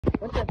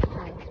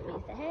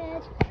the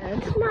hedge,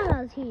 and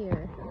Smana's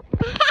here.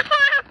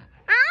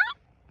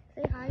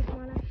 Say hi,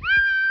 Smana.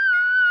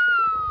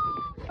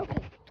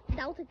 Okay,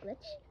 that was a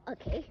glitch.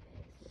 Okay,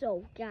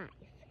 so guys,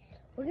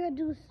 we're gonna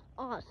do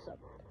awesome.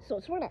 So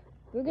Smana,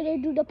 we're gonna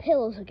do the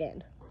pillows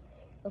again.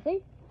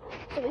 Okay?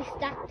 So we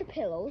stack the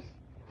pillows.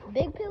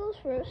 Big pillows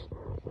first,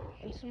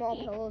 and small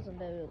pillows, and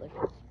then like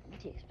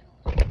TX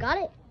pillows. Got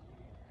it?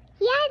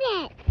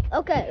 Yeah, it.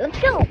 Okay, let's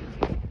go.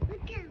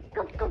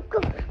 Go. Go.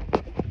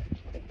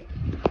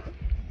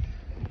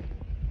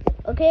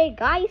 Okay,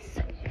 guys,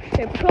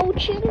 we're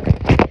approaching.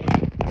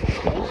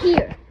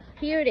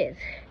 Here it is.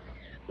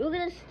 We're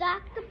gonna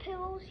stack the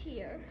pillows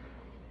here.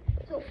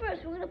 So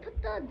first, we're gonna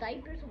put the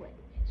diapers away.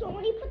 So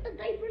when you put the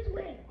diapers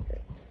away,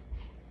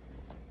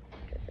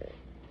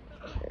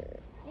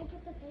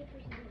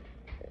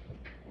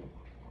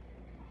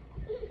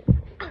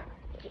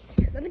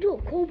 let me do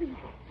a Kobe.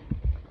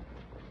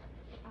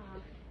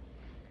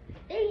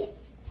 Dang it.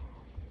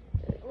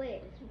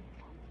 Wait.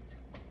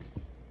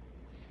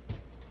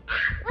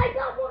 I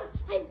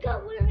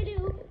got one I do.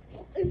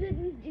 And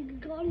then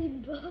it got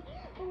in. Oh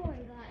my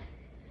god.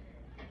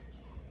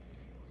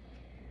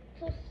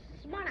 So,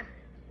 Smana,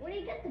 we're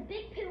gonna get the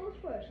big pillows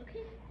first,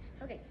 okay?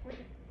 Okay, we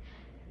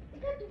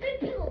got the big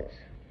pillows.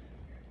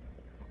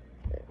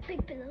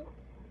 Big pillow.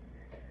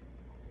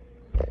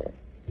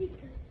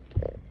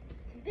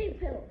 Big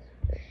pillows.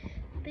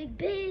 Big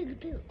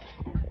pillows.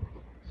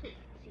 So,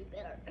 see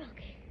better.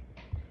 Okay.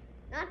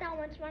 Not that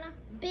one, Smana.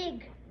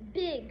 Big.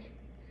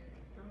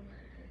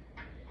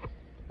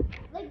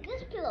 Like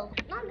this pillow.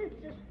 Not this.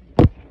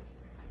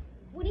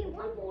 We need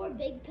one more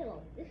big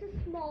pillow. This is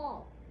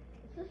small.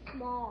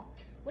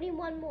 We need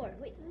one more.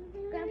 Wait.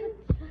 Grandpa.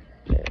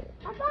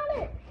 I found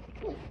it.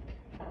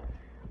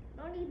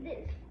 I don't need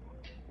this.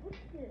 What's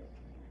this?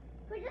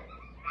 Wait, this is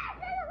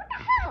what the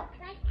hell?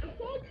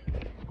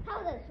 How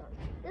this one?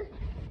 This.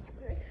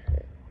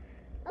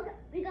 Okay,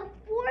 we got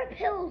 4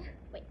 pillows.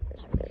 Wait.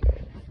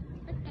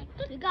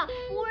 We got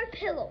 4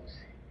 pillows.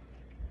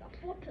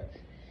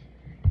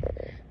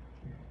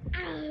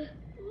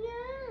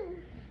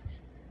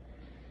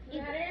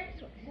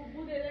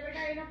 बुब्बू दे दे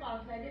बेटा ये ना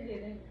पास है दे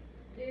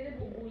दे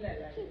बुब्बू ले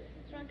ले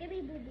So give me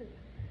boo.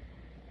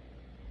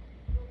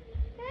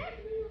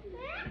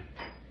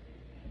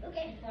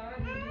 Okay.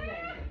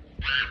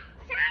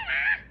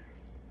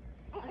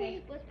 Okay,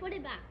 let's put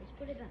it back.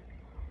 Okay,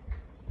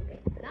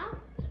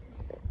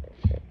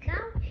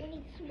 now we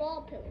need small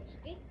pillows.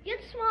 Okay, get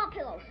small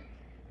pillows.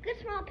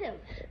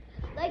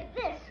 Like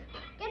this.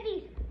 Get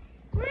these.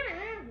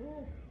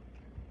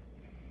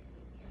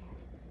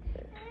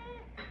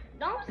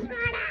 Don't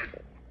start out.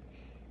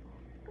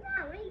 Come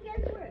on, let you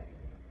guys work.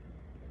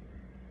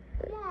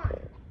 Come on.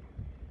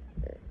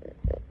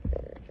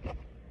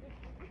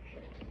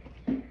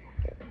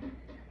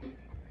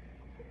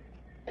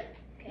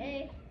 Okay.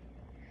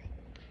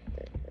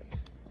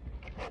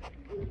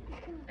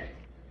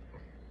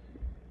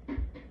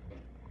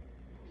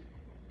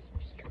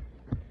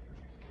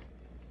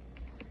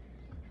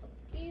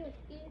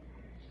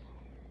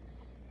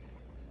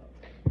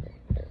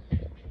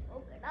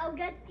 Okay, now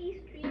get these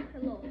 3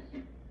 pillows.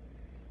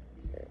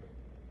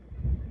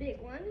 Big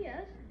one,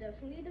 yes,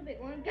 definitely the big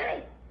one. Get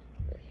it!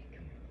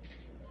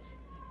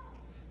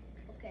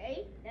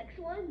 Okay, next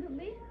one,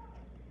 Gummy.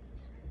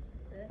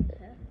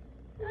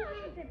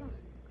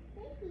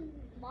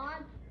 Come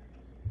on.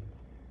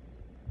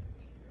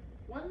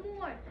 One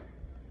more.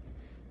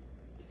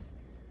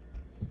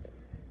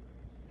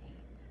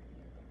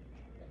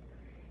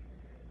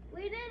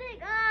 We did it,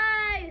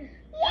 guys!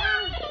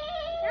 Yeah, we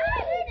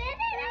did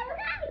it. I'm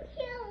not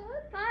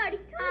cute. Party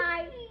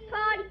time!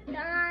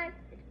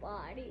 It's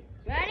party.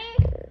 Ready?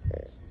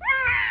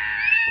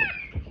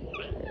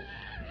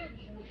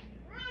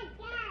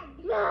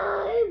 No,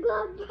 it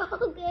got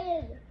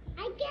broken. I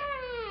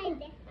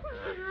died.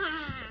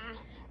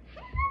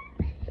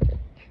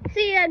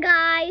 See ya,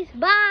 guys.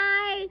 Bye.